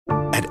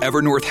At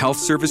Evernorth Health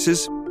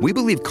Services, we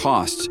believe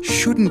costs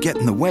shouldn't get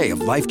in the way of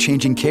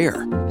life-changing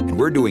care, and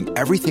we're doing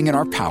everything in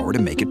our power to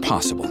make it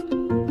possible.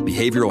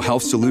 Behavioral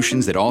health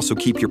solutions that also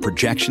keep your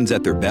projections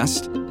at their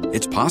best?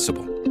 It's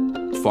possible.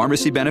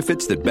 Pharmacy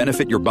benefits that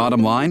benefit your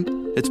bottom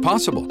line? It's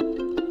possible.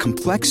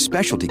 Complex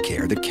specialty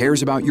care that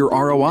cares about your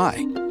ROI?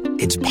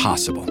 It's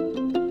possible.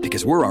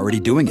 Because we're already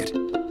doing it.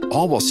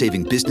 All while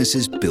saving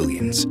businesses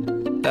billions.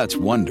 That's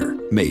Wonder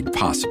made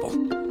possible.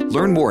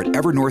 Learn more at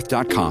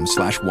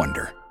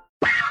evernorth.com/wonder.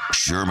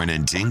 Sherman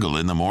and Tingle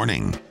in the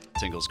morning.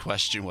 Tingle's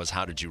question was,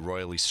 how did you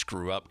royally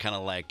screw up? Kind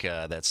of like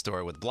that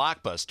story with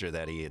Blockbuster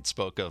that he had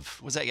spoke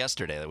of. Was that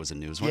yesterday? That was in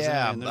news,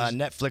 wasn't it?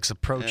 Netflix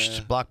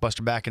approached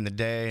Blockbuster back in the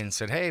day and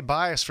said, hey,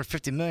 buy us for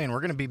 $50 million.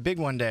 We're going to be big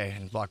one day.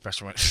 And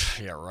Blockbuster went,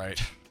 yeah,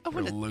 right.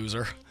 You're a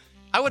loser.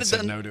 I would have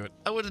done no to it.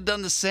 I would have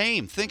done the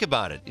same. Think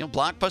about it.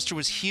 Blockbuster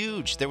was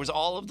huge. There was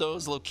all of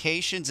those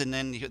locations, and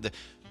then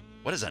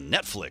what is a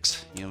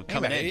Netflix?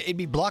 Coming in. It'd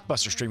be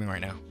Blockbuster streaming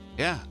right now.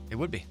 Yeah, it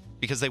would be.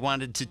 Because they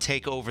wanted to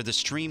take over the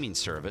streaming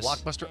service.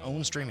 Blockbuster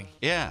owns streaming.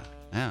 Yeah,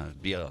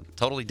 it'd be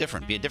totally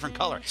different. Be a different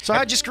color. So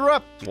how'd you screw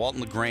up?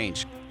 Walton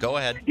LaGrange, go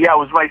ahead. Yeah, it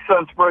was my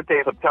son's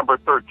birthday, September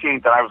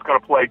 13th, and I was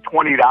going to play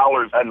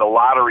 $20 on the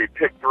lottery,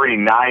 pick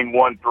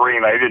 3913,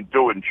 and I didn't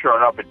do it, and sure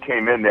enough, it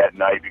came in that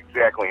night.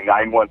 Exactly,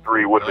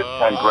 913 would have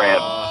been 10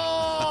 grand.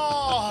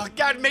 Oh,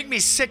 God, make me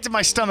sick to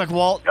my stomach,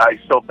 Walt. I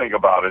still think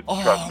about it,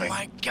 trust me. Oh,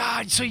 my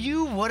God. So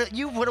you would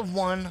have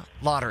won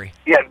lottery.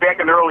 Yeah, back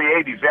in the early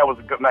 80s, that was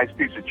a good, nice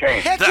piece of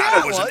change. Heck That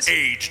yeah, was an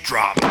age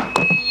drop.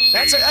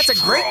 That's a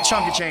great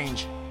chunk of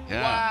change.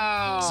 Yeah.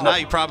 Wow. So now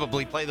you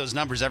probably play those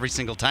numbers every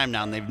single time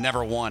now, and they've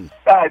never won.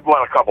 I'd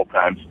won a couple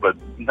times, but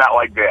not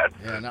like that.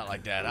 Yeah, not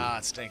like that.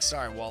 It stinks.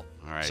 Sorry, Walt.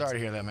 All right. Sorry to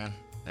hear that, man.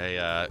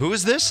 Hey, who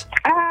is this?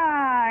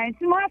 It's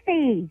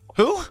Muffy.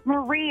 Who?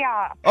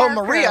 Maria. Oh, Parker.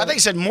 Maria. I think you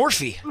said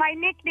Morphe. My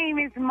nickname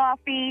is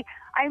Muffy.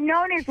 I'm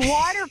known as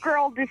Water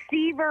Girl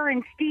Deceiver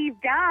and Steve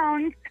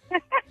Downs.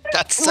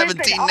 That's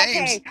 17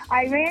 names. Okay,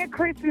 I'm at a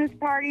Christmas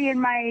party,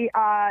 and my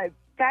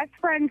best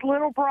friend's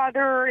little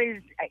brother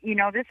is,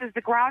 this is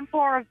the ground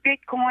floor of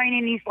Bitcoin,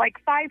 and he's like,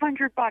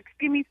 $500.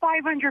 Give me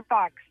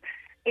 $500.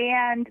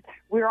 And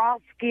we're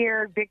all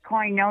scared.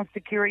 Bitcoin, no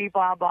security,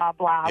 blah, blah,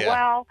 blah. Yeah.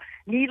 Well,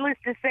 needless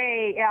to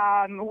say,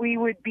 we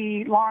would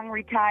be long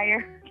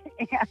retired.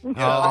 And,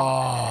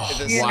 Wow.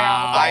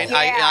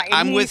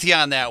 I'm with you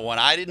on that one.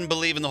 I didn't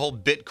believe in the whole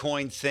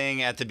Bitcoin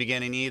thing at the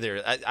beginning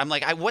either. I'm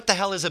like, what the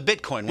hell is a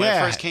Bitcoin when it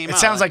first came out? It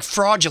sounds like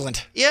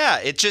fraudulent. Yeah,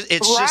 it just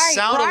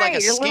sounded like a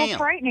scam. A little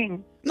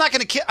frightening.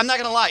 I'm not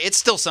gonna lie. It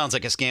still sounds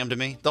like a scam to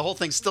me. The whole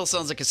thing still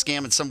sounds like a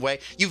scam in some way.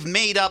 You've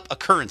made up a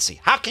currency.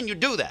 How can you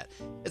do that?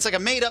 It's like a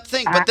made up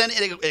thing. But then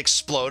it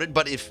exploded.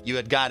 But if you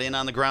had got in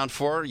on the ground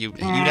floor, you'd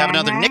have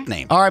another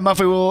nickname. All right,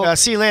 Muffy. We'll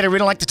see you later. We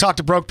don't like to talk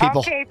to broke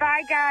people. Okay,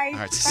 bye, guys. All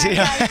right, Bye, see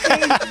ya.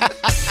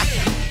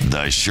 guys.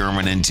 The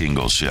Sherman and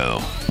Tingle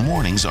Show.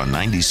 Mornings on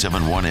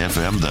 97.1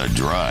 FM The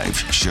Drive,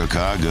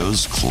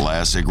 Chicago's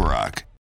classic rock.